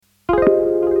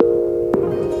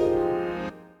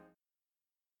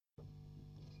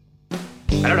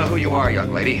who you are,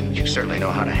 young lady, but you certainly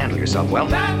know how to handle yourself well.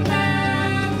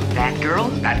 Batgirl?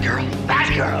 Batgirl?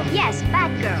 Batgirl! Yes,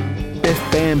 Batgirl.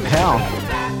 F. Bam Pow.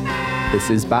 This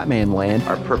is Batman Land.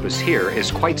 Our purpose here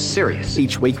is quite serious.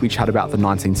 Each week we chat about the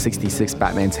 1966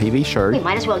 Batman TV show. We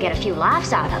might as well get a few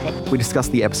laughs out of it. We discuss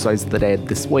the episodes that aired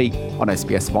this week on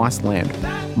SBS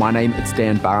Viceland. My name is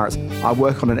Dan Barrett. I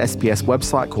work on an SBS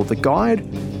website called The Guide.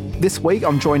 This week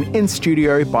I'm joined in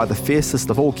studio by the fiercest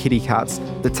of all kitty cats,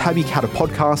 the tabby cat of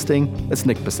podcasting. It's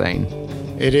Nick Bassine.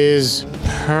 It is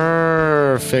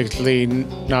perfectly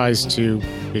nice to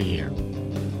be here.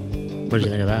 What did you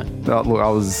think of that? Look, I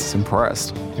was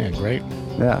impressed. Yeah, great.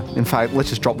 Yeah. In fact, let's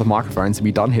just drop the microphones and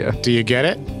be done here. Do you get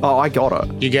it? Oh, I got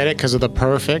it. You get it because of the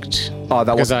perfect? Oh,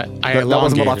 that wasn't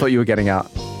what I thought you were getting at.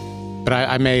 But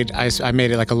I made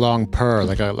it like a long purr,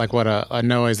 like what a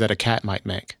noise that a cat might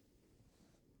make.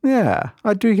 Yeah,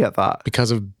 I do get that. Because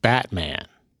of Batman.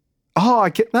 Oh, I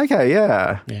get. Okay,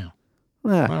 yeah. Yeah.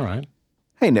 Yeah. All right.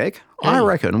 Hey, Nick, Hey. I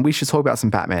reckon we should talk about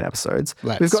some Batman episodes.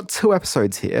 Let's. We've got 2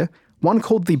 episodes here. One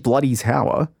called The Bloody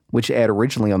Tower, which aired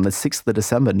originally on the 6th of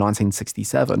December,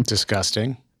 1967.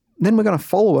 Disgusting. Then we're going to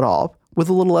follow it up with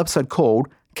a little episode called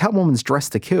Catwoman's Dress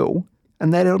to Kill,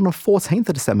 and that aired on the 14th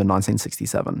of December,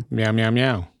 1967. Meow, meow,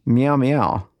 meow. Meow,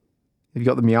 meow. Have you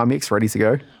got the meow mix ready to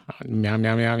go? Meow,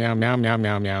 meow, meow, meow, meow, meow,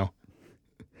 meow, meow.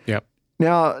 Yep.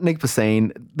 Now, Nick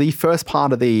Bassine, the first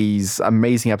part of these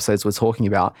amazing episodes we're talking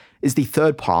about is the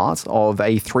third part of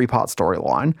a 3-part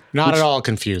storyline. Not at all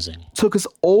confusing. Took us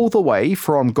all the way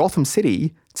from Gotham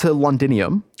City to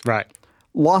Londinium. Right.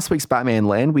 Last week's Batman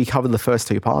Land, we covered the first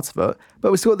 2 parts of it,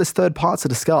 but we still got this third part to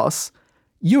discuss.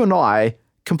 You and I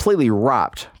completely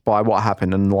wrapped by what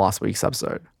happened in last week's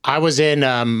episode. I was in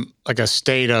like a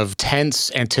state of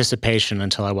tense anticipation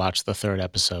until I watched the 3rd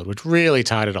episode, which really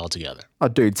tied it all together. Oh,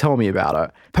 dude, tell me about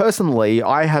it. Personally,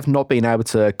 I have not been able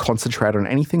to concentrate on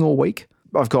anything all week.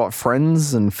 I've got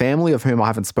friends and family of whom I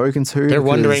haven't spoken to. They're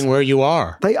wondering where you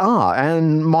are. They are,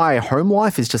 and my home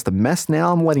life is just a mess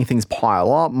now. I'm letting things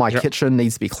pile up. My kitchen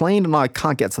needs to be cleaned, and I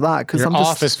can't get to that because your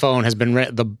office phone has been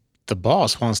the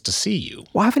boss wants to see you.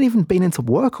 Well, I haven't even been into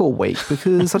work all week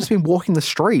because I've just been walking the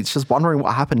streets, just wondering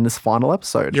what happened in this final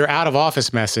episode. Your out of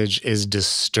office message is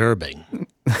disturbing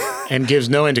and gives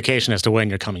no indication as to when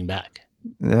you're coming back.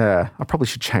 Yeah, I probably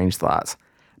should change that.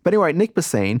 But anyway, Nick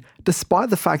Bassine, despite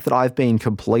the fact that I've been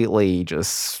completely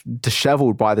just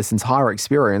disheveled by this entire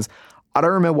experience, I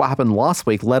don't remember what happened last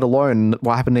week, let alone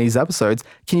what happened in these episodes.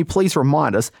 Can you please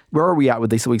remind us, where are we at with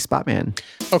this week's Batman?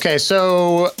 Okay,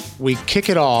 so we kick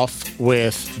it off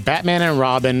with Batman and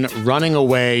Robin running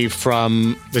away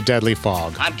from the deadly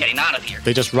fog. I'm getting out of here.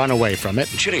 They just run away from it.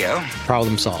 Cheerio.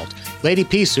 Problem solved. Lady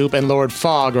Peasoup and Lord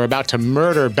Fogg are about to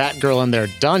murder Batgirl in their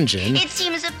dungeon. It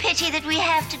seems a pity that we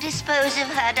have to dispose of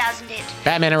her, doesn't it?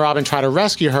 Batman and Robin try to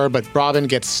rescue her, but Robin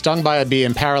gets stung by a bee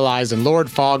and paralyzed, and Lord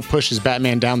Fogg pushes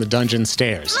Batman down the dungeon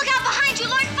stairs. Look out behind you,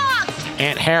 Lord Fogg!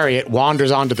 Aunt Harriet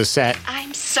wanders onto the set.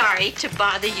 I'm sorry to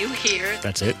bother you here.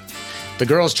 That's it. The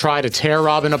girls try to tear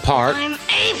Robin apart. I'm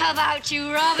ape about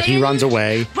you, Robin. He runs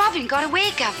away. Robin got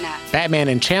away, Governor. Batman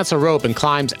enchants a rope and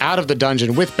climbs out of the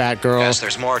dungeon with Batgirl. Yes,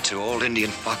 there's more to old Indian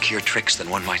fuck here tricks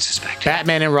than one might suspect.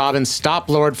 Batman and Robin stop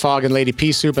Lord Fogg and Lady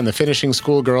Peasoup and the finishing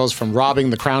schoolgirls from robbing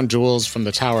the crown jewels from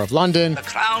the Tower of London. The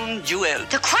crown jewel.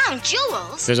 The crown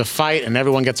jewels? There's a fight and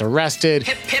everyone gets arrested.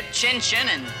 Hip, hip, chin, chin,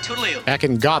 and toodaloo. Back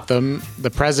in Gotham,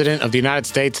 the President of the United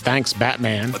States thanks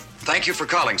Batman. Thank you for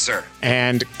calling, sir.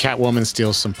 And Catwoman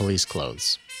steals some police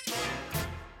clothes.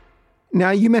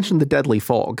 Now, you mentioned the deadly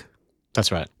fog.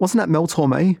 That's right. Wasn't that Mel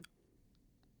Torme?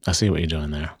 I see what you're doing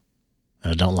there.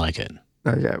 I don't like it.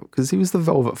 Okay, because he was the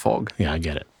Velvet Fog. Yeah, I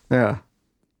get it. Yeah.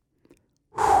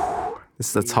 Whew,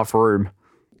 this is a tough room.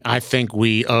 I think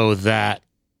we owe that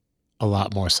a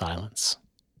lot more silence.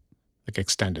 Like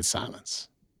extended silence.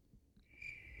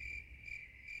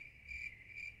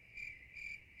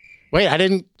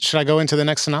 Wait, should I go into the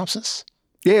next synopsis?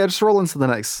 Yeah, just roll into the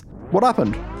next. What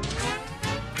happened?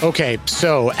 Okay,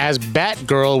 so as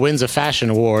Batgirl wins a fashion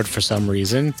award for some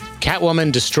reason,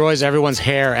 Catwoman destroys everyone's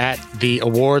hair at the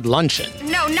award luncheon.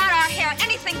 No, not our hair.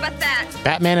 Anything but that.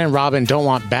 Batman and Robin don't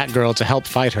want Batgirl to help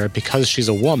fight her because she's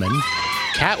a woman.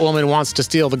 Catwoman wants to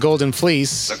steal the Golden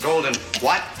Fleece. The golden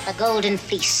what? The Golden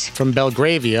Fleece. From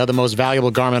Belgravia, the most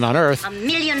valuable garment on Earth. $1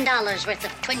 million worth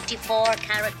of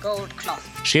 24-karat gold cloth.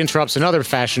 She interrupts another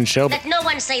fashion show. Let no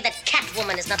one say that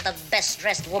Catwoman is not the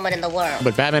best-dressed woman in the world.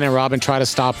 But Batman and Robin try to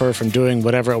stop her from doing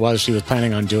whatever it was she was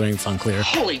planning on doing. It's unclear.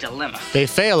 Holy dilemma. They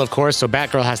fail, of course, so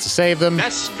Batgirl has to save them.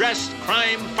 Best dressed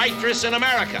crime fightress in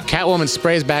America. Catwoman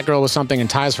sprays Batgirl with something and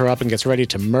ties her up and gets ready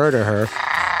to murder her.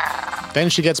 Then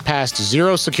she gets past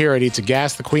zero security to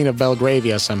gas the Queen of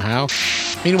Belgravia somehow.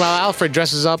 Meanwhile, Alfred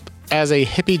dresses up as a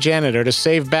hippie janitor to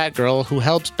save Batgirl, who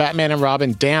helps Batman and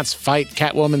Robin dance fight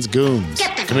Catwoman's goons.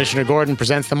 Commissioner Gordon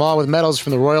presents them all with medals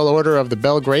from the Royal Order of the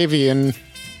Belgravian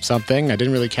something. I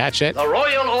didn't really catch it. The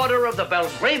Royal Order of the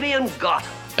Belgravian Garter.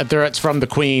 It's from the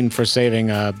Queen for saving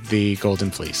the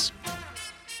Golden Fleece.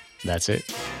 That's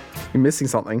it. You're missing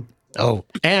something. Oh,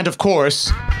 and of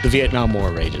course, the Vietnam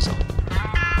War rages on.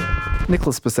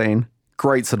 Nicholas Bassine,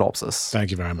 great synopsis.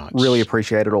 Thank you very much. Really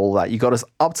appreciated all that. You got us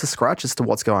up to scratch as to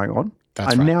what's going on.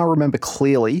 That's I right. now remember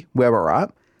clearly where we're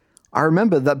at. I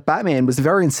remember that Batman was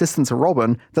very insistent to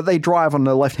Robin that they drive on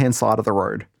the left-hand side of the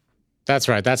road. That's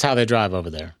right. That's how they drive over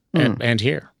there and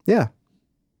here. Yeah.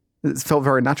 It felt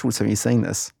very natural to me seeing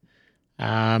this.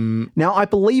 Um, Now, I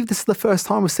believe this is the first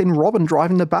time we've seen Robin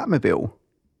driving the Batmobile.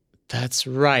 That's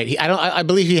right. I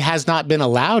believe he has not been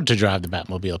allowed to drive the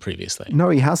Batmobile previously. No,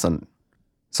 he hasn't.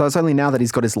 So it's only now that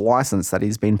he's got his license that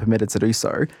he's been permitted to do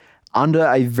so. Under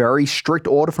a very strict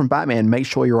order from Batman, make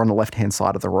sure you're on the left-hand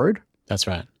side of the road. That's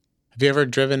right. Have you ever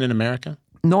driven in America?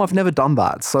 No, I've never done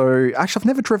that. So actually, I've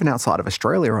never driven outside of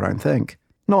Australia, I don't think.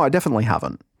 No, I definitely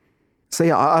haven't. So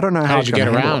yeah, I don't know How how did you get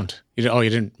around? You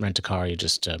didn't rent a car. You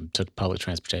just took public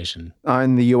transportation.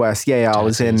 In the US, yeah, I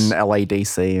was in Taxis. LA,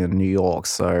 DC, and New York.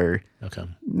 So Okay.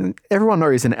 everyone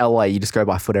knows in LA, you just go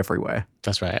by foot everywhere.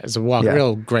 That's right. It's a Yeah.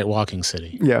 real great walking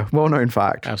city. Yeah, well-known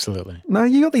fact. Absolutely. No,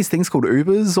 you got these things called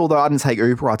Ubers, although I didn't take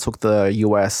Uber. I took the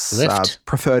US Lyft.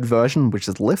 preferred version, which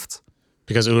is Lyft.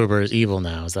 Because Uber is evil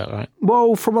now. Is that right?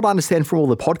 Well, from what I understand from all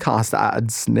the podcast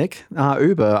ads, Nick,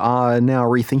 Uber are now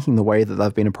rethinking the way that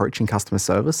they've been approaching customer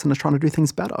service and are trying to do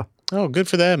things better. Oh, good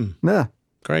for them. Yeah,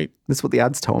 Great. that's what the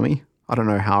ads tell me. I don't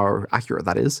know how accurate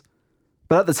that is.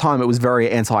 But at the time, it was very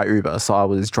anti-Uber, so I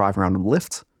was driving around with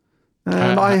Lyft.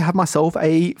 And I had myself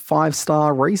a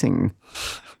 5-star rating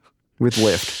with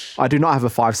Lyft. I do not have a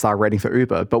 5-star rating for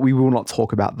Uber, but we will not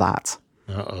talk about that.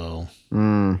 Uh-oh.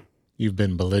 You've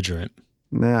been belligerent.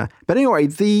 Yeah. But anyway,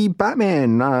 the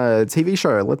Batman TV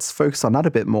show, let's focus on that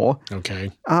a bit more. Okay.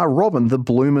 Robin, the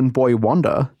bloomin' boy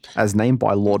wonder, as named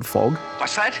by Lord Fogg.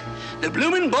 What's that? The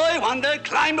bloomin' boy wonder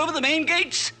climbed over the main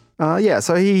gates?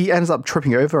 So he ends up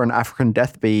tripping over an African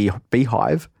death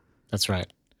beehive. That's right.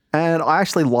 And I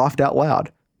actually laughed out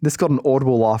loud. This got an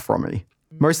audible laugh from me.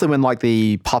 Mostly when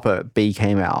the puppet bee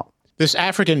came out. This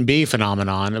African bee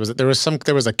phenomenon, there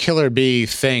was a killer bee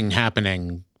thing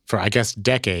happening for, I guess,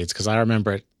 decades, because I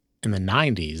remember it in the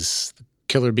 90s.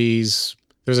 Killer bees.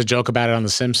 There was a joke about it on The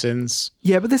Simpsons.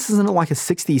 Yeah, but this isn't like a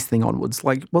 60s thing onwards.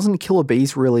 Wasn't killer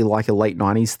bees really like a late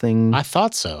 90s thing? I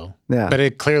thought so. Yeah. But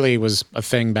it clearly was a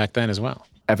thing back then as well.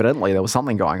 Evidently, there was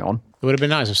something going on. It would have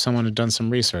been nice if someone had done some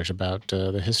research about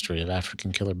the history of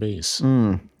African killer bees.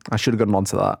 I should have gotten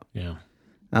onto that. Yeah.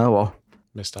 Oh, well.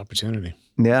 Missed opportunity.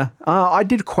 Yeah. I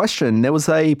did question. There was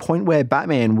a point where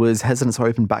Batman was hesitant to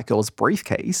open Batgirl's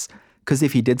briefcase, because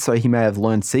if he did so, he may have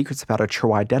learned secrets about her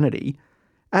true identity.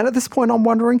 And at this point, I'm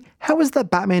wondering, how is that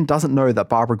Batman doesn't know that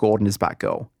Barbara Gordon is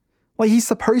Batgirl? He's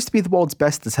supposed to be the world's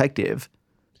best detective,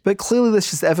 but clearly there's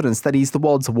just evidence that he's the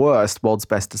world's worst, world's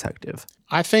best detective.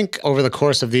 I think over the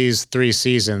course of these 3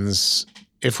 seasons,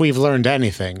 if we've learned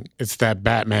anything, it's that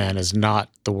Batman is not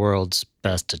the world's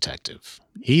best detective.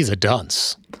 He's a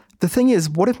dunce. The thing is,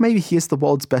 what if maybe he is the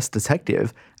world's best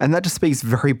detective, and that just speaks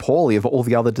very poorly of all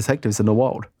the other detectives in the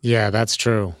world? Yeah, that's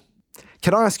true.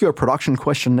 Can I ask you a production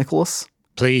question, Nicholas?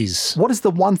 Please. What is the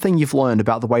one thing you've learned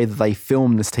about the way that they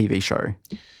film this TV show?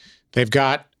 They've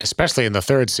got, especially in the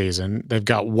 3rd season, they've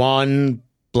got one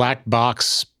black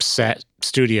box set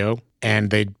studio, and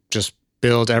they just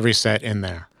build every set in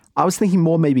there. I was thinking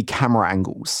more maybe camera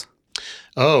angles.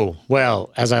 Oh,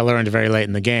 well, as I learned very late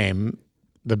in the game,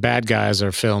 the bad guys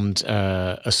are filmed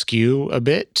askew a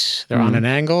bit. They're on an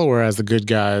angle, whereas the good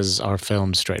guys are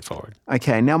filmed straightforward.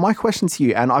 Okay, now my question to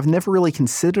you, and I've never really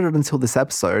considered it until this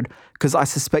episode, because I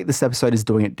suspect this episode is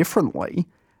doing it differently,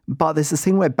 but there's a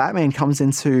scene where Batman comes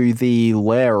into the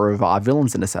lair of our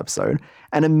villains in this episode,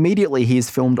 and immediately he is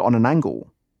filmed on an angle,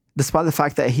 despite the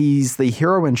fact that he's the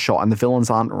hero in shot and the villains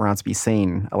aren't around to be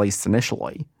seen, at least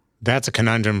initially. That's a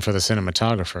conundrum for the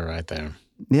cinematographer right there.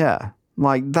 Yeah.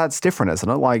 That's different, isn't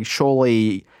it?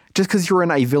 Surely, just because you're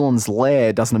in a villain's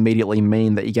lair doesn't immediately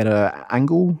mean that you get an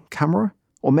angle camera?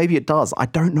 Or maybe it does. I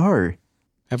don't know.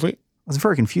 Have we? I was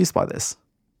very confused by this.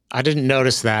 I didn't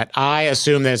notice that. I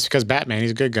assume that it's because Batman,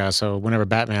 he's a good guy, so whenever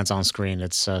Batman's on screen,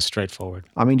 it's straightforward.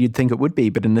 I mean, you'd think it would be,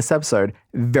 but in this episode,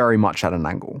 very much at an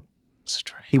angle.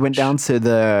 Strange. He went down to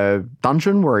the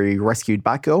dungeon where he rescued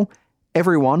Batgirl.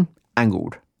 Everyone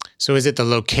angled. So is it the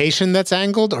location that's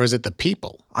angled or is it the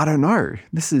people? I don't know.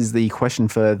 This is the question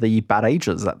for the Bat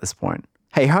Ages at this point.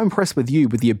 Hey, how impressed with you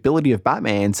with the ability of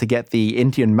Batman to get the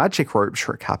Indian magic rope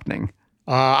trick happening?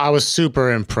 I was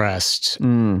super impressed.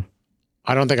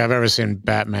 I don't think I've ever seen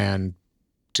Batman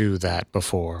do that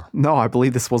before. No, I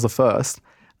believe this was a first.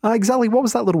 Exactly, what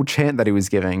was that little chant that he was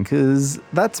giving? Because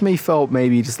that to me felt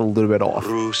maybe just a little bit off.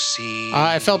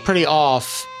 I felt pretty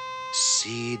off.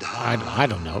 I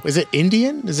don't know. Is it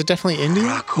Indian? Is it definitely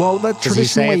Indian? Well, that Does he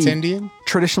say it's Indian?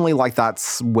 Traditionally, like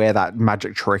that's where that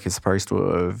magic trick is supposed to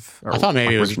have I thought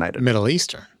maybe originated. it was Middle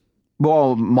Eastern.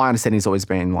 Well, my understanding has always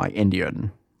been like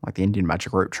Indian, like the Indian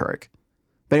magic rope trick.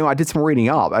 But anyway, I did some reading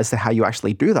up as to how you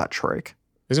actually do that trick.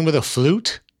 Isn't it with a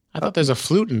flute? I thought there's a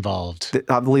flute involved.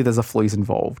 I believe there's a flute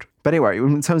involved. But anyway,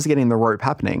 in terms of getting the rope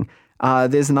happening,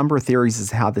 there's a number of theories as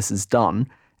to how this is done.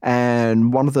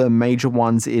 And one of the major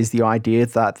ones is the idea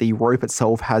that the rope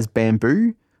itself has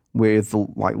bamboo with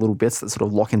like little bits that sort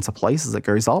of lock into place as it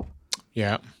goes up.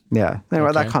 Yeah. Yeah. Anyway,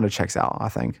 Okay. that kind of checks out, I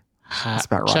think. That's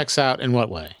about right. Checks out in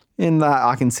what way? In that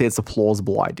I can see it's a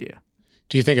plausible idea.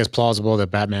 Do you think it's plausible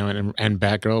that Batman and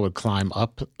Batgirl would climb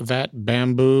up that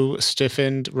bamboo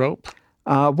stiffened rope?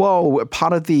 Well,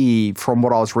 from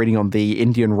what I was reading on the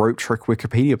Indian rope trick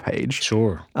Wikipedia page,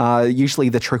 Sure. usually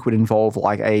the trick would involve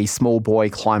like a small boy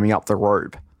climbing up the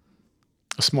rope.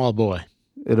 A small boy.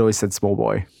 It always said small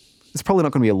boy. It's probably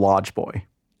not going to be a large boy.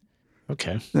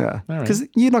 Okay. Yeah. All right. Because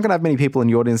you're not going to have many people in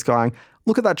the audience going,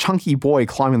 look at that chunky boy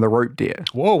climbing the rope, dear.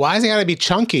 Whoa, why is he got to be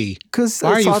chunky? Because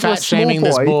Why are you fat-shaming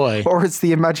this boy? Or it's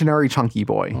the imaginary chunky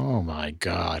boy. Oh my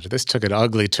God. This took an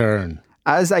ugly turn.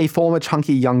 As a former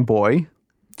chunky young boy,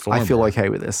 I feel Former. okay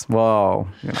with this. Well,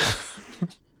 you know,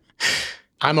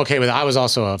 I'm okay with it.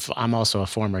 I'm also a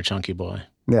former chunky boy,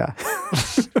 yeah.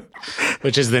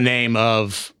 which is the name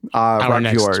of our Rap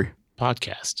next duo.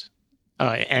 podcast.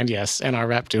 And our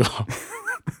rap duo.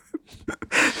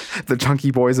 The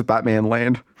chunky boys of Batman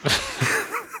land.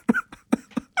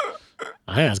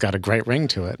 I think it's got a great ring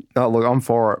to it. Oh, look, I'm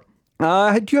for it.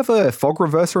 Do you have a fog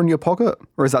reverser in your pocket?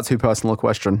 Or is that too personal a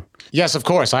question? Yes, of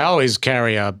course. I always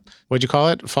carry a, what'd you call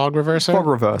it? Fog reverser? Fog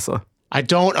reverser. I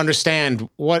don't understand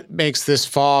what makes this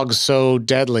fog so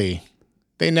deadly.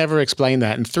 They never explain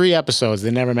that. In 3 episodes,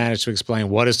 they never managed to explain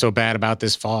what is so bad about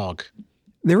this fog.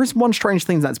 There is one strange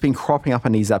thing that's been cropping up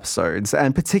in these episodes,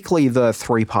 and particularly the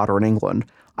 3-parter in England.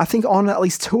 I think on at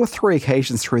least 2 or 3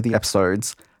 occasions through the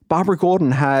episodes, Barbara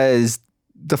Gordon has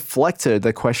deflected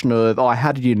the question of,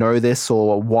 how did you know this,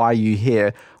 or why are you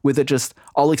here, with it just,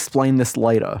 I'll explain this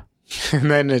later. And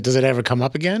then does it ever come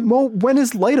up again? Well, when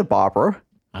is later, Barbara?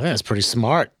 I think that's pretty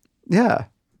smart. Yeah.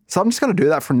 So I'm just going to do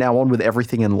that from now on with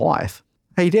everything in life.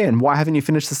 Hey, Dan, why haven't you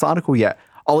finished this article yet?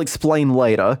 I'll explain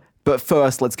later, but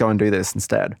first let's go and do this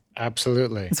instead.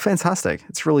 Absolutely. It's fantastic.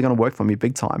 It's really going to work for me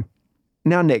big time.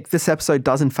 Now, Nick, this episode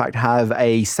does in fact have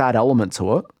a sad element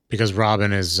to it. Because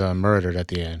Robin is murdered at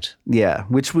the end. Yeah,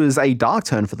 which was a dark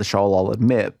turn for the show, I'll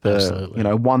admit. But, Absolutely.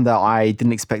 One that I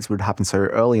didn't expect would happen so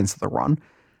early into the run.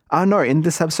 No, in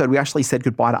this episode, we actually said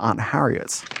goodbye to Aunt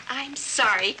Harriet. I'm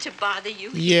sorry to bother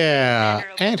you. Yeah,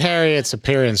 Aunt Harriet's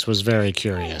appearance was very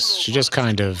curious. She just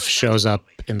kind of shows up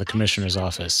in the commissioner's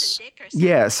office.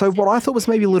 Yeah, so what I thought was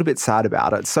maybe a little bit sad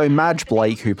about it. So Madge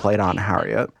Blake, who played Aunt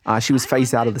Harriet, she was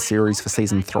phased out of the series for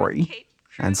season 3.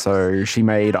 And so she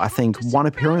made, I think, 1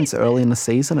 appearance early in the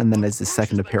season, and then there's this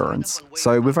 2nd appearance.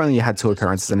 So we've only had 2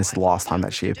 appearances, and this is the last time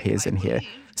that she appears in here.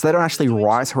 So they don't actually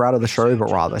write her out of the show,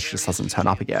 but rather she just doesn't turn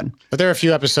up again. But there are a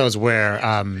few episodes where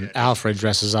Alfred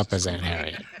dresses up as Aunt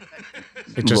Harriet.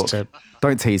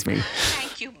 Don't tease me.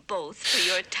 Thank you both for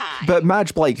your time. But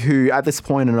Madge Blake, who at this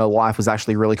point in her life was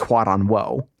actually really quite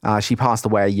unwell, she passed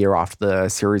away a year after the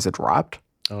series had wrapped.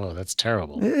 Oh, that's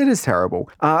terrible. It is terrible.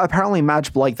 Apparently,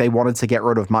 Madge Blake, they wanted to get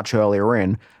rid of much earlier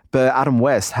in, but Adam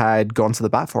West had gone to the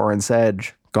bat for her and said,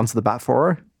 gone to the bat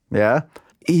for her? Yeah.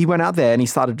 He went out there and he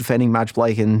started defending Madge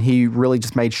Blake, and he really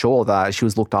just made sure that she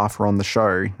was looked after on the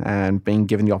show and being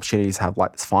given the opportunity to have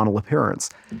like this final appearance.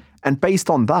 And based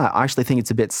on that, I actually think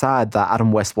it's a bit sad that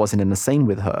Adam West wasn't in the scene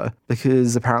with her,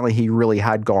 because apparently he really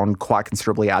had gone quite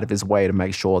considerably out of his way to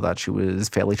make sure that she was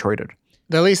fairly treated.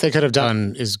 The least they could have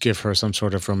done is give her some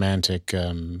sort of romantic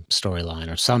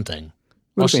storyline or something.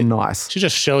 Would have been nice. She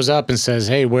just shows up and says,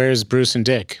 hey, where's Bruce and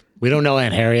Dick? We don't know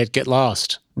Aunt Harriet. Get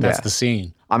lost. That's Yeah. the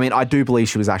scene. I mean, I do believe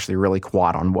she was actually really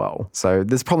quite unwell. So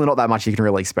there's probably not that much you can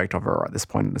really expect of her at this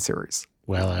point in the series.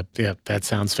 Well, yeah, that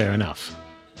sounds fair enough.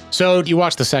 So you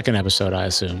watched the 2nd episode, I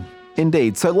assume.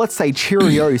 Indeed. So let's say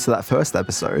cheerio to that 1st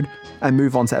episode and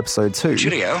move on to episode 2.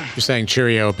 Cheerio. You're saying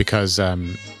cheerio because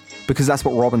because that's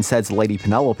what Robin said to Lady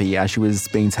Penelope as she was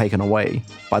being taken away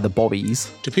by the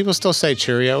Bobbies. Do people still say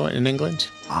cheerio in England?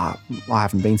 I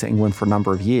haven't been to England for a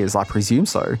number of years. I presume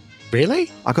so.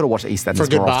 Really? I got to watch EastEnders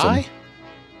For more often. goodbye?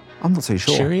 I'm not too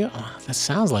sure. Cheerio? Oh, that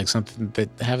sounds like something that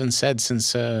I haven't said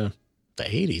since the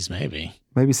 80s, maybe.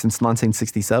 Maybe since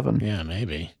 1967. Yeah,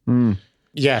 maybe. Mm.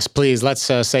 Yes, please, let's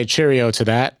say cheerio to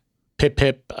that. Pip,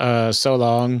 pip, so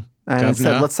long, And governor.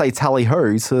 instead, let's say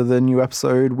tally-ho to the new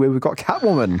episode where we've got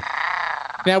Catwoman.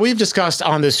 Now, we've discussed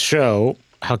on this show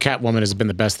how Catwoman has been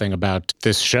the best thing about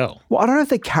this show. Well, I don't know if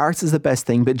the character's the best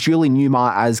thing, but Julie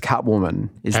Newmar as Catwoman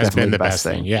is Has definitely been the best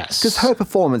thing. Yes. Because her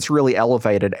performance really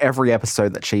elevated every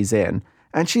episode that she's in.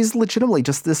 And she's legitimately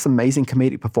just this amazing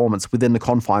comedic performance within the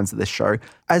confines of this show.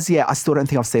 As yet, I still don't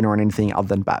think I've seen her in anything other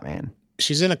than Batman.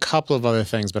 She's in a couple of other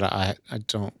things, but I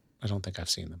don't think I've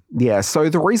seen them. Yeah, so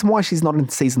the reason why she's not in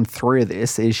season 3 of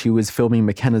this is she was filming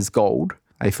McKenna's Gold,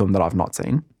 a film that I've not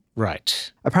seen.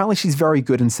 Right. Apparently she's very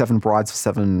good in Seven Brides for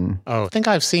Seven. Oh, I think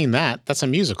I've seen that. That's a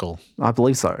musical. I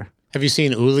believe so. Have you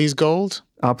seen Uli's Gold?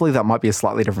 I believe that might be a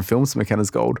slightly different film to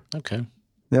McKenna's Gold. Okay.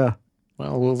 Yeah.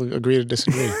 Well, we'll agree to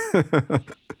disagree.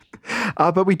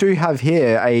 But we do have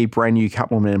here a brand new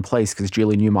Catwoman in place because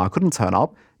Julie Newmar couldn't turn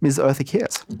up. Ms. Eartha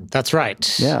Kitt. That's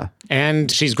right. Yeah.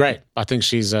 And she's great. I think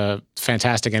she's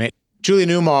fantastic in it. Julie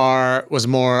Newmar was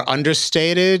more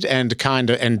understated and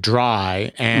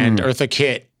dry, and Eartha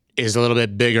Kitt is a little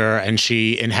bit bigger, and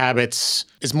she inhabits,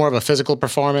 it's more of a physical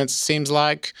performance, seems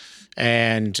like,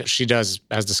 and she does,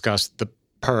 as discussed, the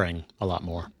purring a lot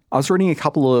more. I was reading a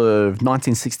couple of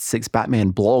 1966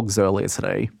 Batman blogs earlier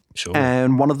today. Sure.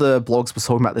 And one of the blogs was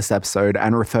talking about this episode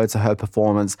and referred to her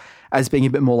performance as being a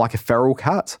bit more like a feral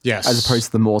cat. Yes. As opposed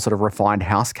to the more sort of refined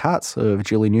house cat of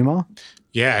Julie Newmar.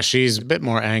 Yeah, she's a bit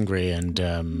more angry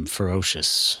and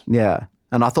ferocious. Yeah.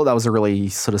 And I thought that was a really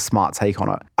sort of smart take on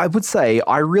it. I would say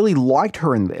I really liked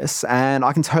her in this, and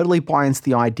I can totally buy into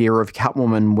the idea of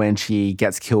Catwoman when she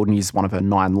gets killed and uses one of her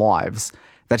 9 lives,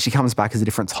 that she comes back as a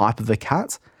different type of a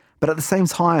cat. But at the same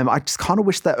time, I just kind of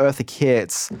wish that Eartha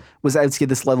Kitt was able to give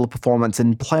this level of performance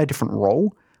and play a different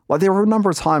role. Like, there were a number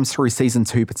of times through season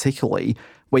 2 particularly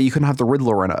where you couldn't have the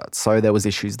Riddler in it, so there was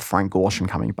issues with Frank Gorshin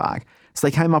coming back. So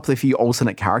they came up with a few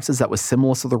alternate characters that were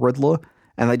similar to the Riddler,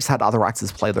 and they just had other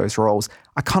actors play those roles.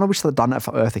 I kind of wish they'd done that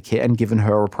for Eartha Kitt and given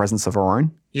her a presence of her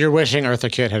own. You're wishing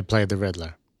Eartha Kitt had played the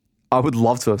Riddler. I would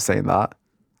love to have seen that.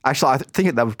 Actually, I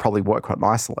think that would probably work quite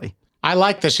nicely. I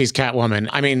like that she's Catwoman.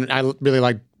 I mean, I really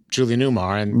like Julie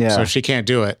Newmar, and so if she can't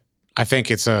do it, I think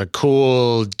it's a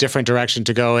cool, different direction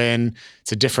to go in.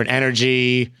 It's a different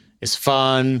energy. It's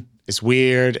fun. It's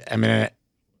weird. I mean,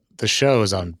 the show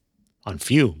is on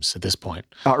fumes at this point.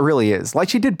 It really is. Like,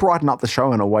 she did brighten up the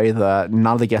show in a way that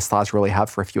none of the guest stars really have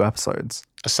for a few episodes.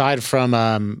 Aside from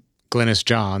Glynis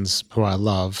Johns, who I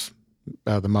love,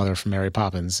 the mother from Mary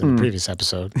Poppins in the previous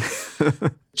episode,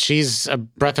 she's a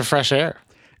breath of fresh air.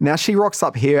 Now, she rocks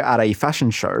up here at a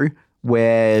fashion show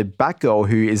where Batgirl,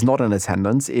 who is not in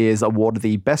attendance, is awarded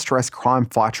the Best Dressed Crime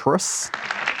Fightress.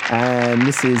 And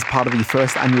this is part of the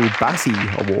first annual Batty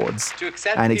Awards.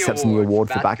 And accepting the award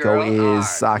for Batgirl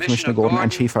is Commissioner Gordon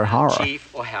and Chief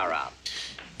O'Hara.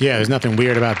 Yeah, there's nothing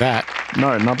weird about that.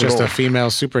 No, not Just at all. a female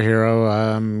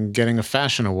superhero getting a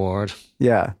fashion award.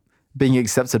 Yeah, being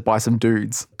accepted by some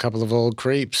dudes. A couple of old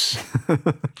creeps.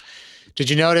 Did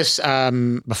you notice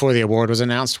before the award was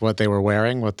announced what they were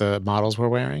wearing, what the models were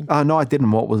wearing? No, I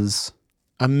didn't. What was?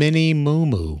 A mini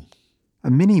muumuu. A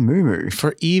mini muumuu?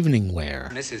 For evening wear.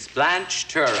 Mrs. Blanche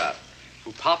Turrup,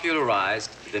 who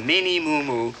popularized the mini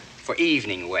muumuu for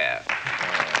evening wear.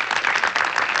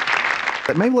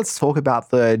 But maybe let's talk about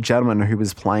the gentleman who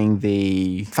was playing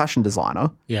the fashion designer.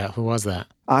 Yeah, who was that?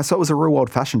 So it was a real-world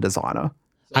fashion designer.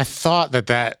 I thought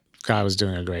that guy was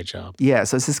doing a great job. Yeah,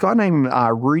 so it's this guy named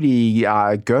Rudy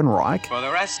Gernreich. For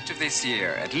the rest of this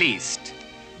year, at least,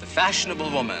 the fashionable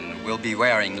woman will be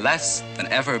wearing less than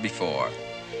ever before.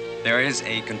 There is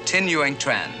a continuing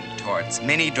trend towards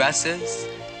mini dresses,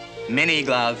 mini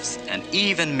gloves, and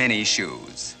even mini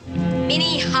shoes.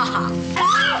 Mini haha.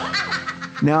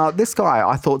 Now, this guy,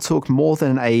 I thought, took more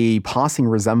than a passing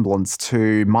resemblance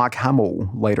to Mark Hamill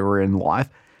later in life.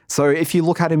 So if you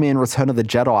look at him in Return of the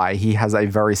Jedi, he has a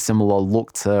very similar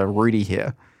look to Rudy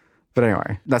here. But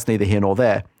anyway, that's neither here nor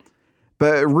there.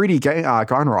 But Rudy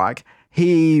Gernreich,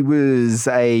 he was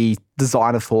a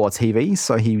designer for TV,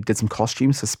 so he did some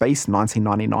costumes for Space in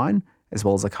 1999, as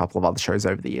well as a couple of other shows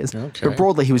over the years. Okay. But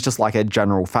broadly, he was just like a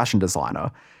general fashion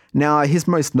designer. Now, his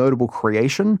most notable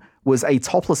creation was a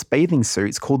topless bathing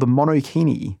suit called the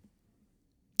Monokini.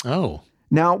 Oh.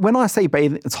 Now, when I say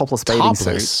topless bathing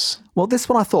suit, well, this is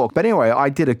what I thought. But anyway, I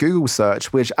did a Google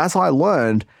search, which, as I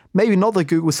learned, maybe not the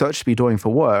Google search to be doing for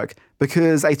work,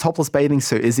 because a topless bathing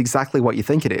suit is exactly what you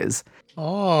think it is.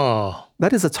 Oh.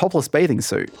 That is a topless bathing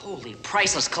suit. Holy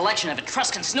priceless collection of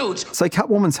Etruscan snoods. So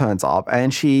Catwoman turns up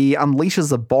and she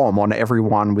unleashes a bomb on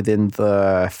everyone within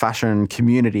the fashion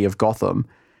community of Gotham.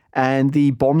 And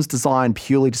the bomb's designed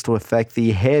purely just to affect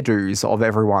the hairdos of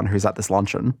everyone who's at this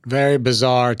luncheon. Very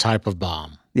bizarre type of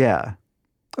bomb. Yeah.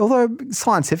 Although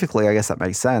scientifically, I guess that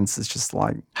makes sense. It's just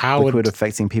like liquid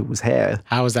affecting people's hair.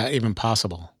 How is that even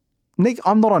possible? Nick,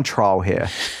 I'm not on trial here.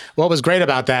 What was great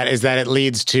about that is that it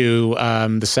leads to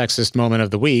the sexist moment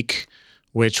of the week,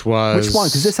 which was... Which one?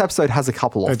 Because this episode has a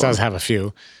couple of them. It does have a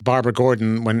few. Barbara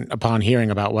Gordon, upon hearing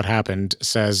about what happened,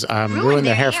 says, ruin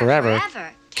their hair forever.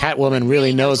 Catwoman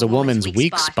really knows a woman's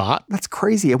weak spot. That's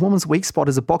crazy. A woman's weak spot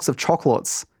is a box of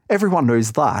chocolates. Everyone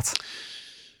knows that.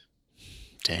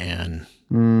 Dan.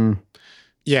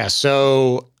 Yeah,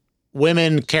 so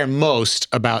women care most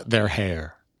about their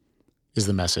hair is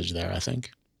the message there, I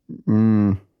think.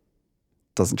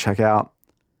 Doesn't check out.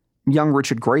 Young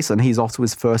Richard Grayson, he's off to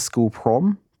his first school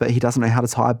prom, but he doesn't know how to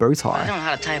tie a bow tie. I don't know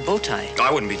how to tie a bow tie.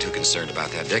 I wouldn't be too concerned about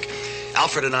that, Dick.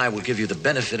 Alfred and I will give you the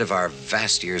benefit of our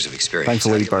vast years of experience.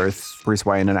 Thankfully, both Bruce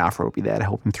Wayne and Alfred will be there to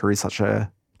help him through such a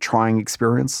trying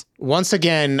experience. Once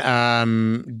again,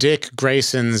 Dick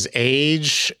Grayson's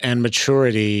age and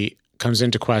maturity comes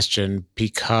into question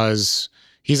because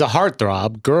he's a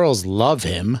heartthrob. Girls love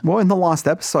him. Well, in the last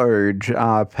episode,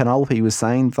 Penelope was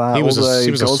saying that he was girls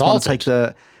want to assaulted.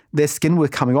 take their skin was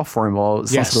coming off for him, or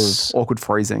some sort of awkward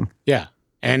phrasing. Yeah,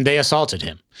 and they assaulted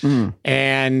him.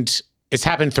 And it's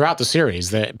happened throughout the series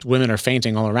that women are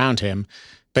fainting all around him.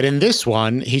 But in this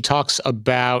one, he talks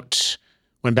about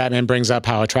when Batman brings up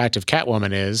how attractive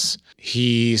Catwoman is,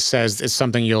 he says it's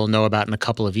something you'll know about in a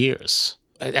couple of years.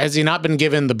 Has he not been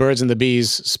given the birds and the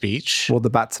bees speech? Well, the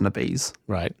bats and the bees.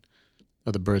 Right.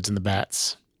 Or the birds and the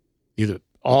bats.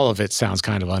 All of it sounds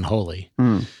kind of unholy.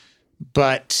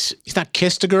 But he's not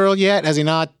kissed a girl yet, has he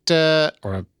not?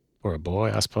 Or a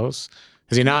boy, I suppose.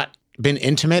 Has he not been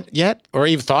intimate yet? Or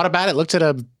even thought about it? Looked at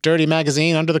a dirty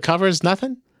magazine under the covers?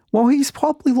 Nothing? Well, he's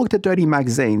probably looked at dirty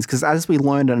magazines because, as we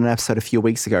learned in an episode a few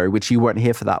weeks ago, which you weren't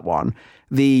here for that one,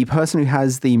 the person who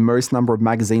has the most number of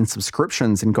magazine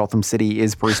subscriptions in Gotham City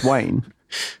is Bruce Wayne.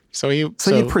 So you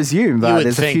presume that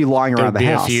there's a few lying around the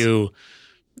house.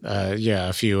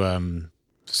 A few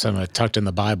some tucked in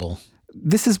the Bible.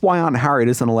 This is why Aunt Harriet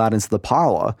isn't allowed into the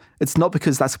parlor. It's not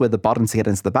because that's where the button to get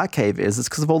into the Batcave is. It's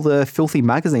because of all the filthy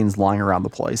magazines lying around the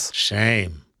place.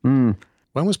 Shame. When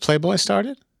was Playboy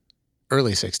started?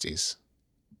 Early 60s.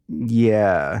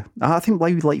 Yeah. I think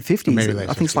maybe late 50s. Maybe late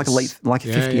I think 50s. it's like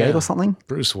a 58 or something.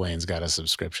 Bruce Wayne's got a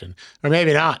subscription. Or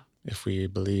maybe not, if we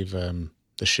believe the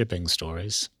shipping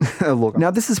stories. Look,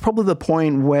 now this is probably the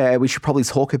point where we should probably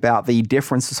talk about the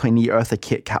difference between the Eartha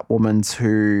Kitt Catwoman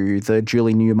to the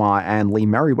Julie Newmar and Lee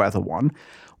Merriweather one,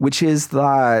 which is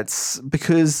that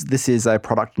because this is a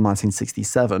product of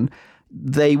 1967,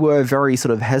 they were very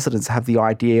sort of hesitant to have the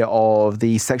idea of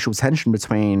the sexual tension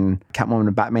between Catwoman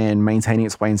and Batman maintaining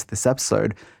its way into this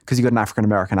episode because you got an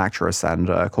African-American actress and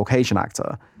a Caucasian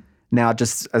actor. Now,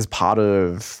 just as part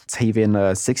of TV in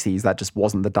the 60s, that just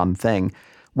wasn't the done thing.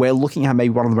 We're looking at maybe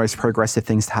one of the most progressive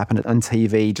things to happen on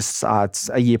TV just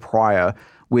a year prior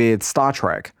with Star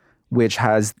Trek, which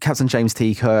has Captain James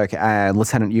T. Kirk and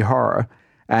Lieutenant Uhura.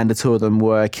 And the two of them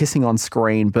were kissing on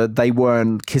screen, but they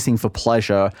weren't kissing for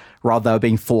pleasure. Rather, they were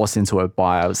being forced into it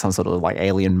by some sort of like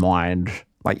alien mind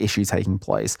like issue taking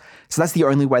place. So that's the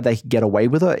only way they could get away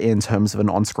with it in terms of an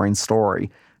on-screen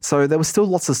story. So there was still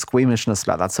lots of squeamishness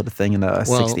about that sort of thing in the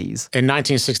 60s. In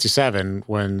 1967,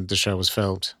 when the show was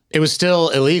filmed, it was still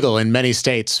illegal in many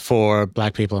states for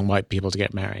black people and white people to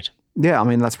get married. Yeah, I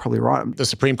mean, that's probably right. The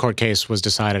Supreme Court case was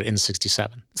decided in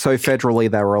 67. So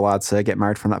federally, they were allowed to get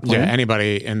married from that point? Yeah,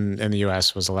 anybody in the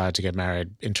U.S. was allowed to get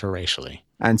married interracially.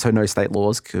 And so no state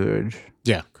laws could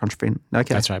contravene?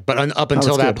 Okay. That's right. But up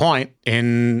until that point,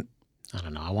 in, I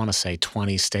don't know, I want to say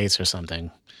 20 states or something,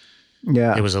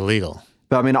 it was illegal.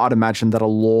 But I mean, I'd imagine that a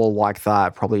law like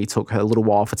that probably took a little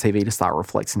while for TV to start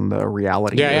reflecting the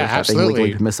reality of that being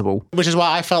legally permissible. Which is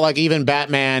why I felt like even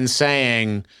Batman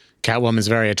saying Catwoman's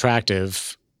very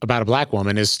attractive about a black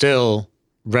woman is still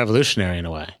revolutionary in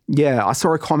a way. Yeah, I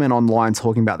saw a comment online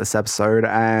talking about this episode,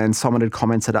 and someone had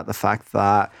commented at the fact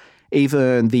that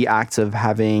even the act of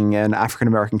having an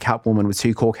African-American Catwoman with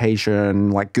two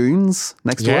Caucasian like goons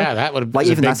next to her. Yeah, that would have like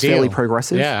even that's fairly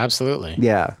progressive. Yeah, absolutely.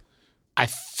 Yeah. I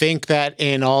think that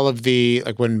in all of the,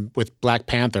 like with Black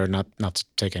Panther, not to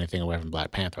take anything away from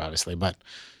Black Panther, obviously, but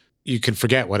you can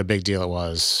forget what a big deal it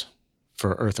was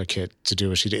for Eartha Kitt to do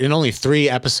what she did in only 3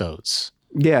 episodes.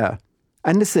 Yeah.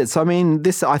 And this is, so I mean,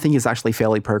 this I think is actually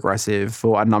fairly progressive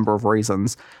for a number of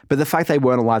reasons. But the fact they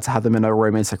weren't allowed to have them in a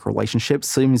romantic relationship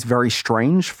seems very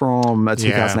strange from a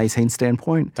 2018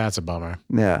 standpoint. That's a bummer.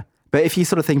 Yeah. But if you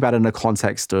sort of think about it in the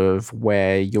context of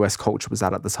where US culture was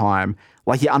at the time,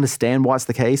 like you understand why it's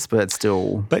the case, but it's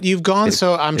still... But you've gone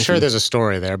I'm sure there's a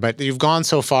story there, but you've gone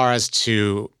so far as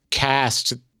to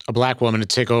cast a black woman to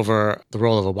take over the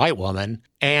role of a white woman.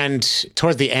 And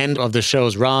towards the end of the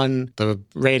show's run, the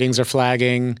ratings are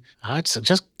flagging. I'd say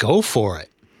just go for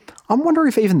it. I'm wondering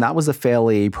if even that was a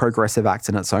fairly progressive act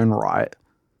in its own right.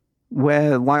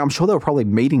 Where, like, I'm sure there were probably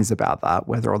meetings about that,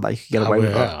 whether they could get away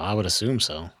with it. I would assume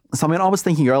so. So, I mean, I was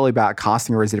thinking earlier about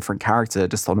casting her as a different character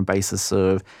just on the basis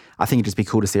of, I think it'd just be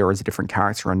cool to see her as a different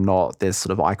character and not this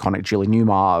sort of iconic Julie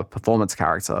Newmar performance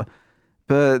character.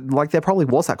 But, like, there probably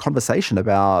was that conversation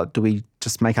about, do we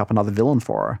just make up another villain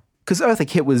for her? Because Eartha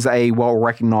Kitt was a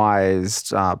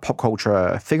well-recognized pop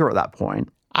culture figure at that point.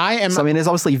 So, I mean, there's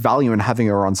obviously value in having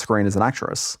her on screen as an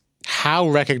actress. How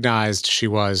recognized she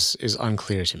was is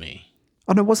unclear to me.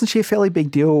 Oh, no, wasn't she a fairly big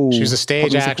deal? She was a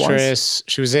stage actress.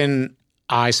 She was in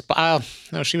I Spy.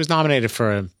 No, she was nominated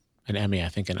for an Emmy, I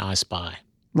think, in I Spy.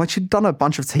 Like, she'd done a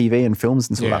bunch of TV and films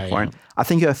until that point. Yeah. I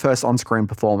think her first on-screen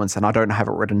performance, and I don't have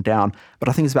it written down, but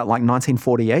I think it's about like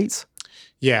 1948.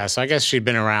 Yeah, so I guess she'd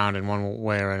been around in one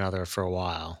way or another for a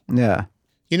while. Yeah.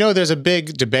 You know, there's a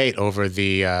big debate over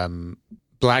the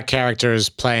black characters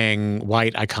playing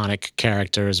white iconic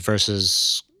characters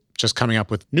versus just coming up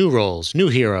with new roles, new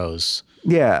heroes.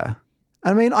 Yeah.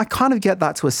 I mean, I kind of get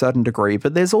that to a certain degree,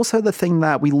 but there's also the thing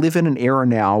that we live in an era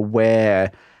now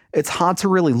where it's hard to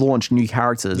really launch new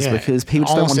characters because people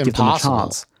just don't want to give them a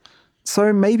chance.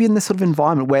 So maybe in this sort of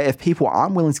environment where if people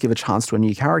aren't willing to give a chance to a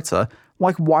new character,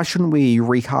 like, why shouldn't we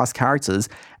recast characters?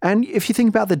 And if you think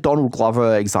about the Donald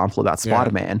Glover example about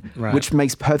Spider-Man, which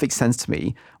makes perfect sense to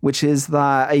me, which is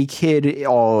that a kid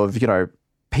of, you know,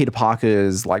 Peter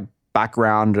Parker's, like,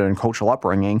 background and cultural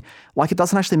upbringing, like, it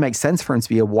doesn't actually make sense for him to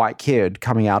be a white kid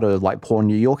coming out of, like, poor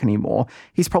New York anymore.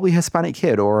 He's probably a Hispanic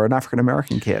kid or an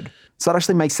African-American kid. So it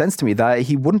actually makes sense to me that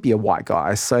he wouldn't be a white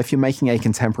guy. So if you're making a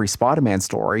contemporary Spider-Man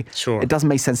story, it doesn't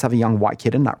make sense to have a young white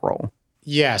kid in that role.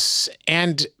 Yes,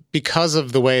 and because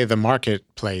of the way the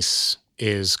marketplace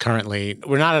is currently,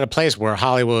 we're not at a place where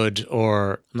Hollywood,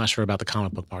 or I'm not sure about the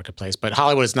comic book marketplace, but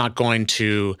Hollywood is not going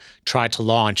to try to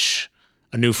launch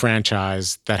a new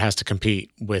franchise that has to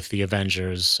compete with the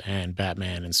Avengers and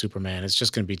Batman and Superman. It's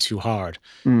just going to be too hard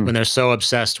when they're so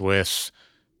obsessed with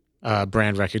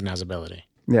brand recognizability.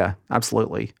 Yeah,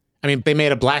 absolutely. I mean, they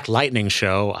made a Black Lightning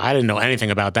show. I didn't know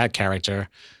anything about that character,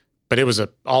 but it was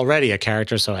already a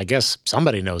character, so I guess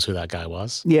somebody knows who that guy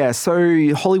was. Yeah,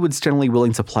 so Hollywood's generally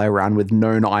willing to play around with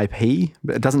known IP,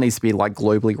 but it doesn't need to be like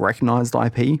globally recognized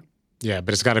IP. Yeah,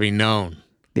 but it's got to be known.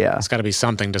 Yeah. It's got to be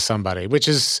something to somebody, which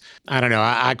is, I don't know,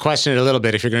 I question it a little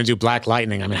bit. If you're going to do Black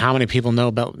Lightning, I mean, how many people know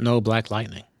Black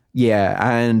Lightning? Yeah,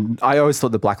 and I always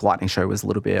thought the Black Lightning show was a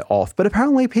little bit off, but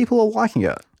apparently people are liking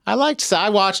it. I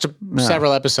watched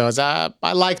several episodes. I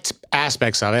liked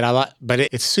aspects of it. But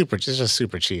it's just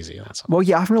super cheesy. That's all. Well,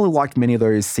 yeah, I haven't really liked many of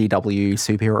those CW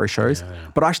superhero shows,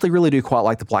 but I actually really do quite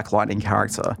like the Black Lightning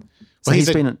character. So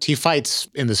he fights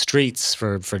in the streets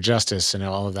for justice and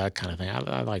all of that kind of thing.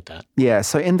 I like that. Yeah,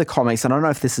 so in the comics, and I don't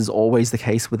know if this is always the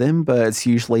case with him, but it's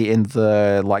usually in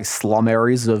the like slum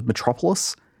areas of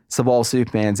Metropolis. So while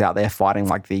Superman's out there fighting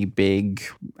like the big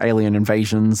alien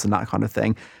invasions and that kind of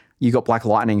thing, you got Black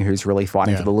Lightning who's really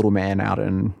fighting for the little man out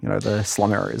in, you know, the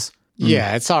slum areas.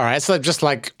 Yeah, it's all right. It's like, just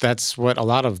like that's what a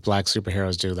lot of black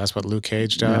superheroes do. That's what Luke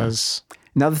Cage does. Yeah.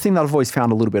 Now, the thing that I've always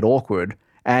found a little bit awkward,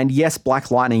 and yes, Black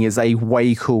Lightning is a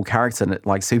way cool character,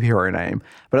 like superhero name,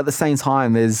 but at the same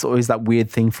time, there's always that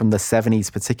weird thing from the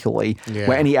 70s particularly,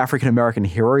 where any African-American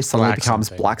hero suddenly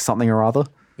becomes Black something or other.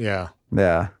 Yeah.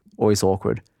 Yeah, always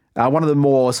awkward. One of the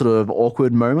more sort of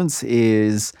awkward moments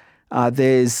is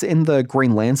there's in the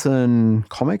Green Lantern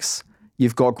comics,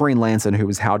 you've got Green Lantern, who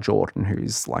is Hal Jordan,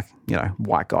 who's like, you know,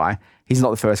 white guy. He's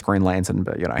not the first Green Lantern,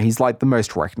 but, you know, he's like the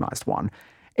most recognized one.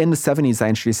 In the 70s, they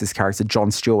introduced this character, Jon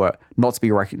Stewart, not to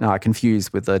be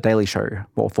confused with the Daily Show,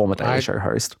 or former Daily Show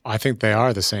host. I think they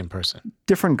are the same person.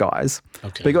 Different guys.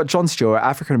 Okay. But you got Jon Stewart,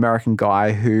 African-American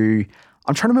guy who,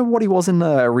 I'm trying to remember what he was in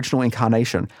the original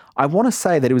incarnation. I want to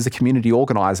say that he was a community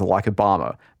organizer like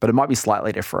Obama, but it might be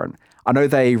slightly different. I know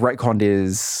they retconned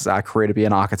his career to be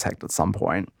an architect at some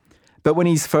point. But when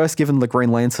he's first given the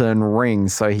Green Lantern ring,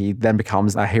 so he then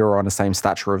becomes a hero on the same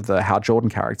stature of the Hal Jordan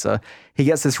character, he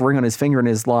gets this ring on his finger and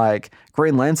is like,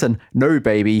 Green Lantern? No,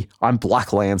 baby, I'm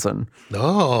Black Lantern.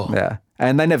 Oh. Yeah.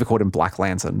 And they never called him Black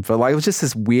Lantern. But like, it was just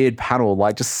this weird panel.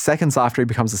 Like, just seconds after he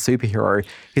becomes a superhero,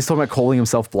 he's talking about calling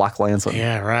himself Black Lantern.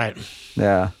 Yeah, right.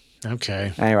 Yeah.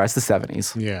 Okay. Anyway, it's the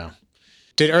 70s. Yeah.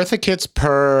 Did Eartha Kitt's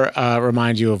purr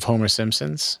remind you of Homer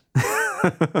Simpson's?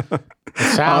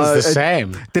 It sounds the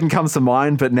same. Didn't come to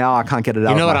mind, but now I can't get it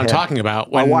out. You know of what my I'm head. talking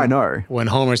about? I know. When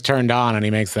Homer's turned on and he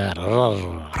makes that.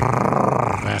 Oh,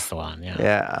 that's the one. Yeah.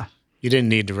 Yeah. You didn't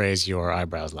need to raise your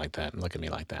eyebrows like that and look at me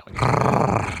like that.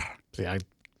 See, I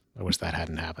wish that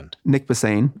hadn't happened. Nick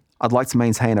Bassine, I'd like to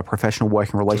maintain a professional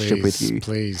working relationship with you.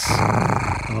 Please.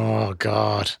 Oh,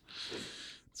 God.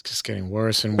 It's just getting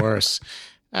worse and worse.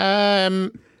 Hey,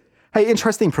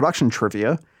 interesting production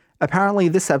trivia. Apparently,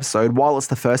 this episode, while it's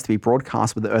the first to be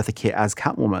broadcast with Eartha Kitt as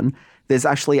Catwoman, there's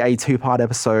actually a 2-part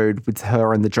episode with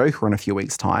her and the Joker in a few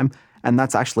weeks' time, and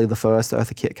that's actually the first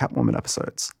Eartha Kitt Catwoman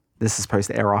episodes. This is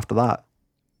supposed to air after that.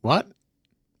 What?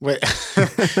 Wait,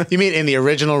 you mean in the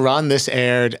original run, this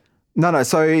aired? No.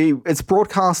 So it's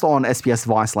broadcast on SBS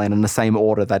Viceland in the same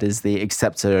order that is the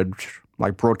accepted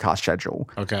broadcast schedule.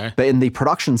 Okay. But in the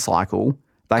production cycle,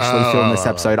 they actually filmed this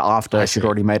episode after she'd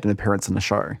already made an appearance in the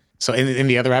show. So in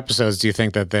the other episodes, do you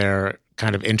think that they're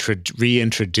kind of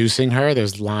reintroducing her?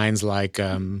 There's lines like,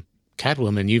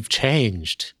 Catwoman, you've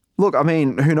changed. Look, I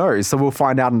mean, who knows? So we'll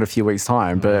find out in a few weeks'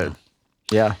 time, but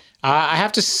yeah. I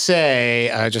have to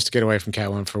say, just to get away from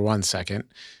Catwoman for 1 second,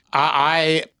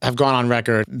 I have gone on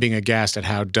record being aghast at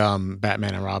how dumb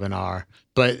Batman and Robin are,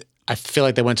 but I feel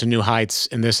like they went to new heights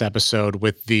in this episode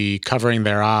with the covering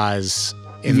their eyes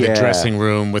in the dressing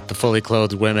room with the fully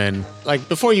clothed women. Like,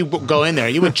 before you go in there,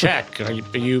 you would check,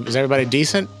 is everybody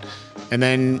decent? And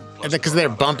then, because they're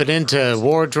bumping into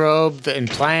wardrobe and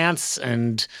plants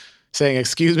and saying,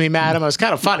 excuse me, madam, it was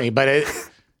kind of funny, but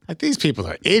these people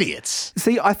are idiots.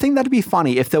 See, I think that'd be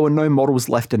funny if there were no models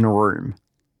left in the room.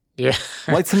 Yeah.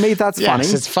 Like, to me, that's funny.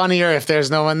 Yes, it's funnier if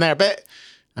there's no one there. But,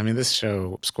 I mean, this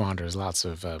show squanders lots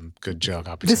of good joke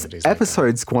opportunities. This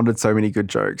episode squandered so many good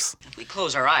jokes. If we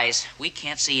close our eyes, we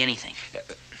can't see anything.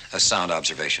 A sound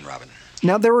observation, Robin.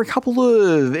 Now, there were a couple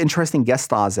of interesting guest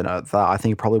stars in it that I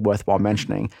think are probably worthwhile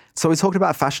mentioning. So we talked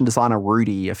about fashion designer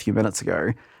Rudy a few minutes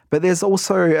ago, but there's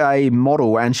also a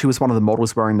model, and she was one of the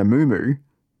models wearing the muumuu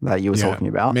that you were talking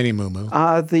about. Mini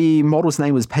muumuu. The model's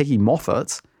name was Peggy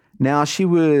Moffat. Now, she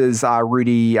was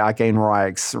Rudy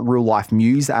Gainreich's real-life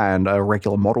muse and a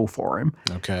regular model for him.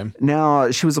 Okay. Now,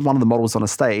 she was one of the models on a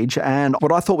stage, and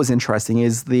what I thought was interesting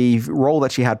is the role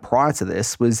that she had prior to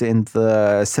this was in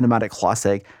the cinematic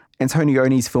classic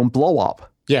Antonioni's film Blow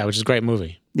Up. Yeah, which is a great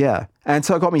movie. Yeah. And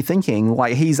so it got me thinking,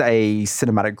 like, he's a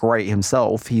cinematic great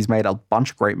himself. He's made a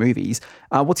bunch of great movies.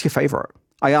 What's your favorite?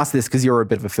 I asked this because you're a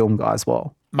bit of a film guy as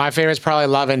well. My favorite's probably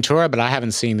La Ventura, but I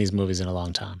haven't seen these movies in a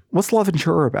long time. What's La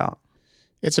Ventura about?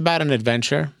 It's about an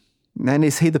adventure. And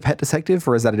is he the pet detective,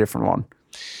 or is that a different one?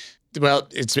 Well,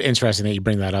 it's interesting that you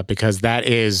bring that up because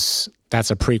that's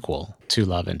a prequel to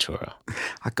La Ventura.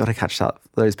 I got to catch up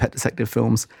those pet detective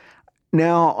films.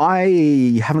 Now,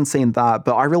 I haven't seen that,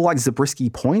 but I really like Zabriskie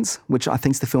Points, which I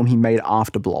think is the film he made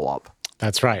after Blow Up.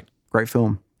 That's right. Great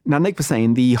film. Now, Nick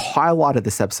Bassine, the highlight of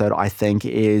this episode, I think,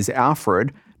 is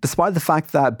Alfred. Despite the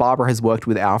fact that Barbara has worked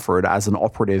with Alfred as an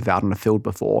operative out in the field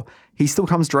before, he still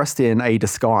comes dressed in a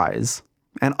disguise.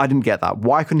 And I didn't get that.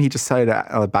 Why couldn't he just say to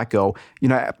Batgirl,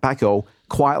 Batgirl,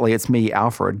 quietly, it's me,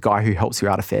 Alfred, guy who helps you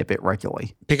out a fair bit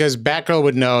regularly? Because Batgirl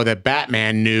would know that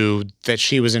Batman knew that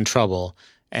she was in trouble.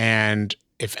 And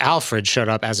if Alfred showed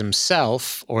up as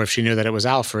himself, or if she knew that it was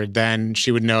Alfred, then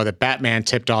she would know that Batman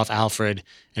tipped off Alfred,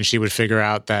 and she would figure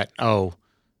out that,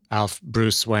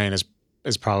 Bruce Wayne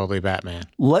is probably Batman.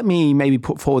 Let me maybe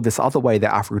put forward this other way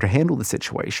that Alfred would handle the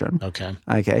situation.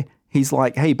 Okay. He's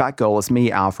like, hey, Batgirl, it's me,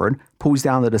 Alfred. Pulls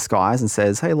down the disguise and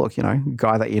says, hey, look,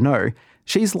 guy that you know.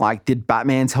 She's like, did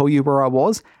Batman tell you where I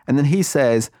was? And then he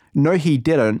says, no, he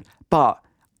didn't, but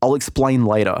I'll explain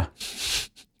later.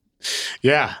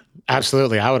 Yeah,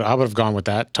 absolutely. I would have gone with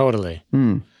that. Totally.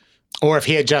 Or if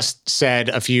he had just said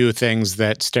a few things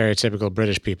that stereotypical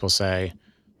British people say,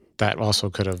 that also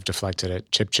could have deflected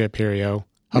it. Chip, chip, herio,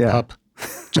 hup, hup,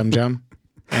 jum, jum,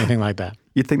 anything like that.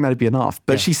 You'd think that'd be enough.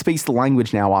 But she speaks the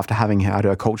language now after having had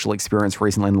her cultural experience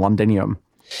recently in Londinium.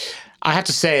 I have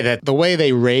to say that the way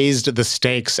they raised the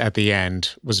stakes at the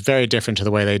end was very different to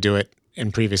the way they do it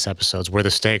in previous episodes, where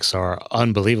the stakes are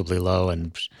unbelievably low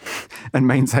and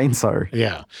maintain so.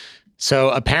 Yeah. So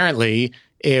apparently,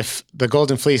 if the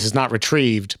Golden Fleece is not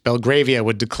retrieved, Belgravia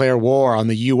would declare war on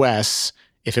the U.S.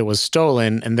 if it was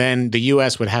stolen, and then the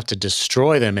U.S. would have to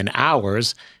destroy them in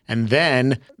hours, and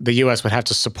then the U.S. would have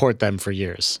to support them for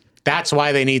years. That's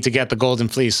why they need to get the Golden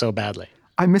Fleece so badly.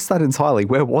 I missed that entirely.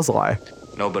 Where was I?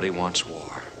 Nobody wants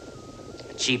war.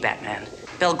 Gee, Batman.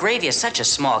 Belgravia's such a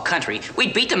small country.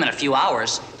 We'd beat them in a few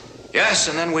hours. Yes,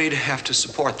 and then we'd have to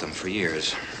support them for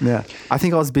years. Yeah. I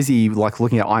think I was busy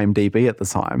looking at IMDb at the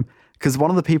time. Because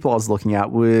one of the people I was looking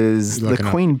at was the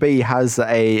Queen Bee has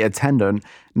a attendant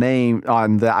named,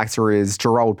 the actor is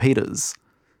Gerald Peters.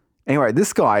 Anyway,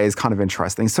 this guy is kind of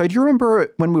interesting. So do you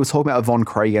remember when we were talking about Yvonne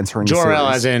Craig entering the series? Jor-El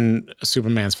as in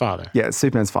Superman's father. Yeah,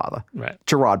 Superman's father. Right.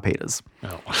 Gerard Peters.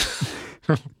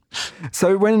 Oh.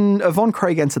 So when Yvonne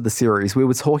Craig entered the series, we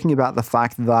were talking about the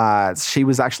fact that she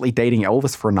was actually dating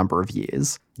Elvis for a number of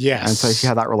years. Yes. And so she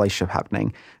had that relationship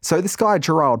happening. So this guy,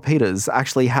 Gerard Peters,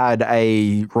 actually had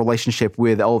a relationship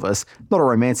with Elvis, not a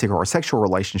romantic or a sexual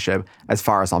relationship, as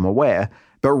far as I'm aware,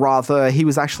 but rather he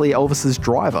was actually Elvis's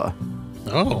driver.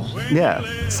 Oh.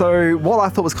 Yeah. So what I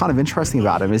thought was kind of interesting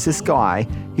about him is this guy,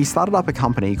 he started up a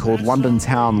company called London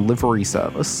Town Livery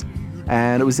Service,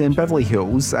 and it was in Beverly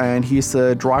Hills, and he used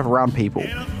to drive around people.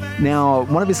 Now,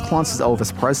 one of his clients was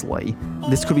Elvis Presley.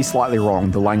 This could be slightly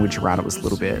wrong. The language around it was a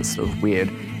little bit sort of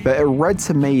weird. But it read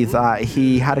to me that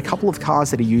he had a couple of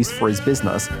cars that he used for his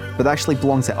business, but they actually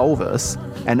belonged to Elvis,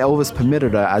 and Elvis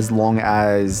permitted it as long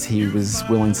as he was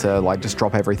willing to just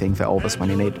drop everything for Elvis when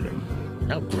he needed him.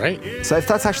 Oh, great. So if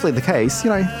that's actually the case,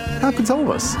 how good's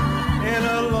Elvis? In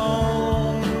a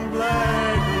long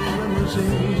black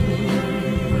limousine.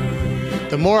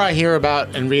 The more I hear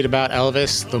about and read about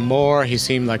Elvis, the more he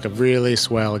seemed like a really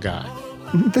swell guy.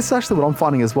 This is actually what I'm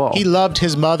finding as well. He loved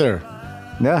his mother.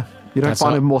 Yeah, you don't That's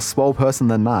find all. a more swell person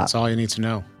than that. That's all you need to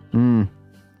know.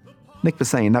 Nick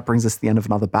Bassine, that brings us to the end of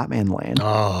another Batman Land.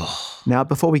 Oh. Now,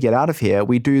 before we get out of here,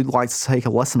 we do like to take a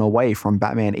lesson away from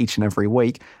Batman each and every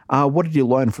week. What did you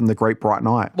learn from The Great Bright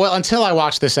Night? Well, until I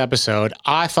watched this episode,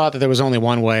 I thought that there was only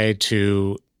one way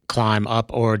to climb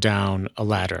up or down a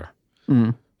ladder.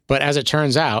 But as it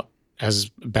turns out, as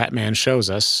Batman shows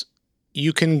us,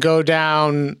 you can go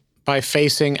down by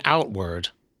facing outward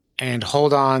and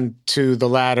hold on to the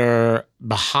ladder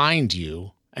behind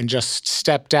you and just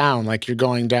step down like you're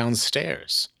going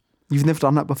downstairs. You've never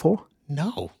done that before?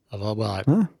 No.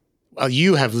 Well,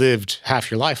 you have lived half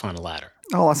your life on a ladder.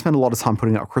 Oh, I spend a lot of time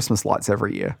putting up Christmas lights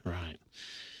every year. Right.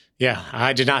 Yeah,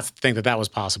 I did not think that was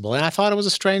possible, and I thought it was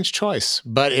a strange choice,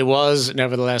 but it was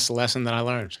nevertheless a lesson that I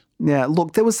learned. Yeah,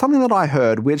 look, there was something that I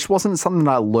heard, which wasn't something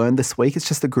that I learned this week. It's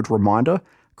just a good reminder.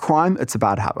 Crime, it's a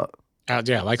bad habit.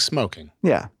 Yeah, like smoking.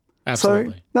 Yeah.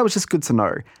 Absolutely. So that was just good to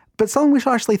know. But something which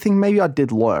I actually think maybe I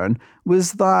did learn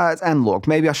was that, and look,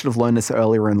 maybe I should have learned this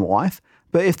earlier in life,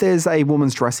 but if there's a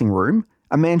woman's dressing room,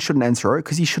 a man shouldn't enter it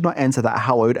because he should not enter that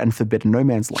hallowed and forbidden no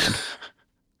man's land.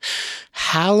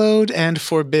 Hallowed and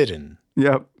forbidden.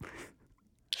 Yep.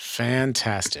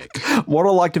 Fantastic. What I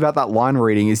liked about that line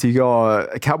reading is you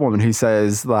got a Catwoman who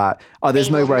says that,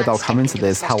 there's no way they'll come into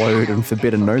this hallowed and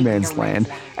forbidden no man's land.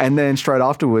 And then straight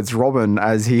afterwards, Robin,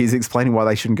 as he's explaining why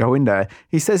they shouldn't go in there,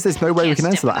 he says there's no way we can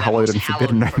enter that hallowed and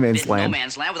forbidden no man's land.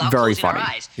 Very funny.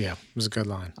 Yeah, it was a good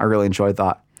line. I really enjoyed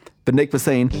that. But Nick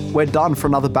Bassine, we're done for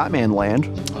another Batman Land.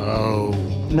 Oh.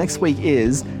 Next week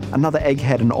is another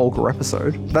Egghead and Olga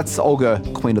episode. That's Olga,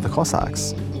 Queen of the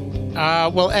Cossacks.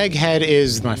 Well, Egghead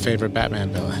is my favorite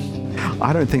Batman villain.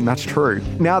 I don't think that's true.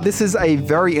 Now, this is a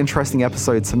very interesting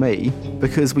episode to me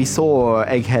because we saw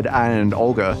Egghead and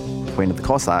Olga, Queen of the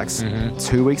Cossacks,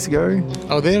 2 weeks ago.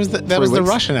 Oh, that was the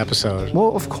Russian episode.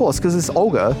 Well, of course, because it's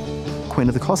Olga, Queen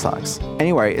of the Cossacks.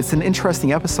 Anyway, it's an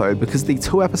interesting episode because the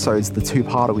two episodes, the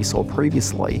two-parter we saw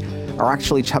previously, are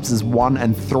actually chapters 1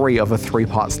 and 3 of a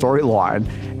 3-part storyline,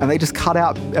 and they just cut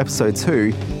out episode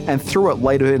 2 and threw it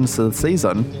later into the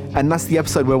season, and that's the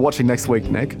episode we're watching next week,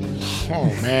 Nick. Oh,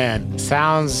 man.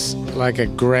 Sounds like a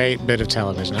great bit of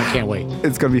television. I can't wait.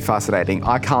 It's going to be fascinating.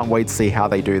 I can't wait to see how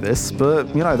they do this,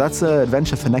 but, that's an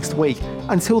adventure for next week.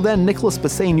 Until then, Nicholas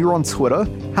Bassine, you're on Twitter.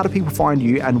 How do people find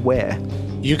you and where?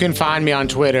 You can find me on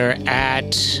Twitter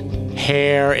at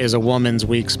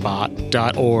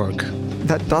hairisAwomansweakspot.org.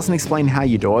 That doesn't explain how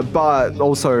you do it, but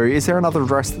also, is there another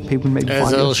address that people can maybe find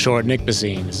It's a you? little short. Nick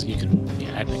Bassine. You can,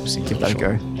 at Nick Bassine. Give that a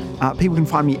go. People can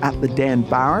find me at the Dan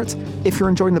Barrett. If you're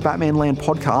enjoying the Batman Land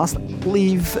podcast,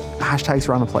 leave hashtags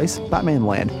around the place. Batman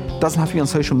Land. Doesn't have to be on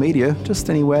social media,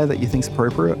 just anywhere that you think's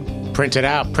appropriate. Print it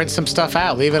out. Print some stuff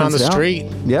out. Leave it on the street.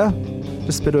 Yeah.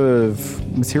 Just a bit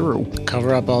of material.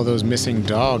 Cover up all those missing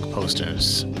dog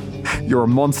posters. You're a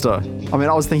monster. I mean,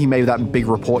 I was thinking maybe that big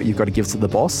report you've got to give to the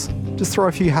boss. Just throw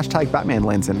a few hashtag Batman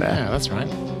Lands in there. Yeah, that's right.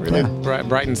 Really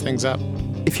brightens things up.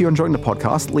 If you're enjoying the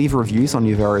podcast, leave reviews on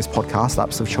your various podcast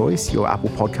apps of choice, your Apple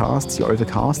Podcasts, your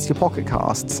Overcasts, your Pocket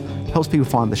Casts. Helps people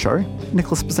find the show.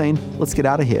 Nicholas Bassine, let's get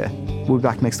out of here. We'll be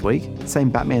back next week. Same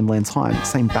Batman Land time,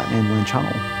 same Batman Land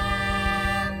channel.